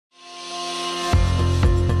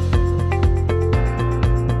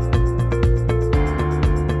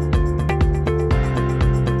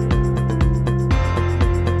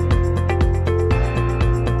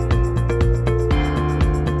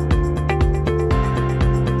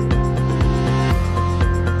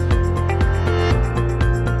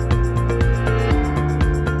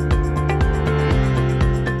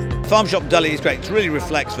Farm Shop Deli is great. It really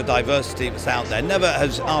reflects the diversity that's out there. Never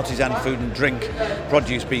has artisan food and drink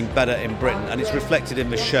produce been better in Britain, and it's reflected in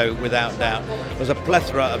the show without doubt. There's a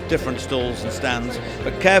plethora of different stalls and stands,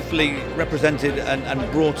 but carefully represented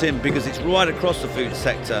and brought in because it's right across the food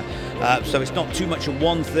sector. So it's not too much of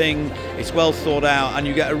one thing, it's well thought out, and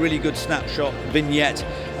you get a really good snapshot vignette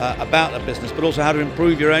about the business, but also how to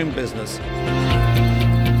improve your own business.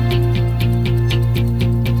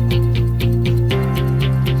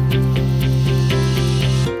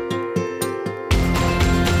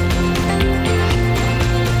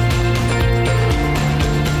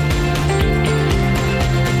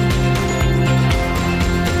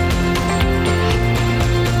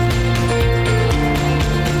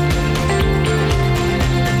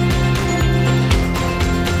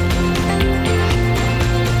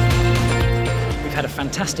 Had a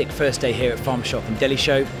fantastic first day here at Farm Shop and Deli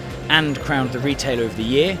Show and crowned the Retailer of the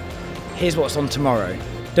Year. Here's what's on tomorrow.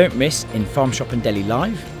 Don't miss in Farm Shop and Deli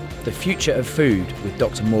Live, The Future of Food with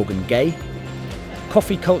Dr. Morgan Gay,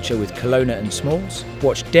 Coffee Culture with Kelowna and Smalls,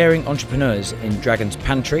 watch Daring Entrepreneurs in Dragon's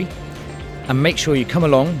Pantry, and make sure you come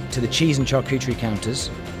along to the cheese and charcuterie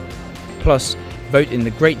counters, plus vote in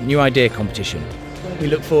the Great New Idea competition. We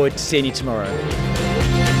look forward to seeing you tomorrow.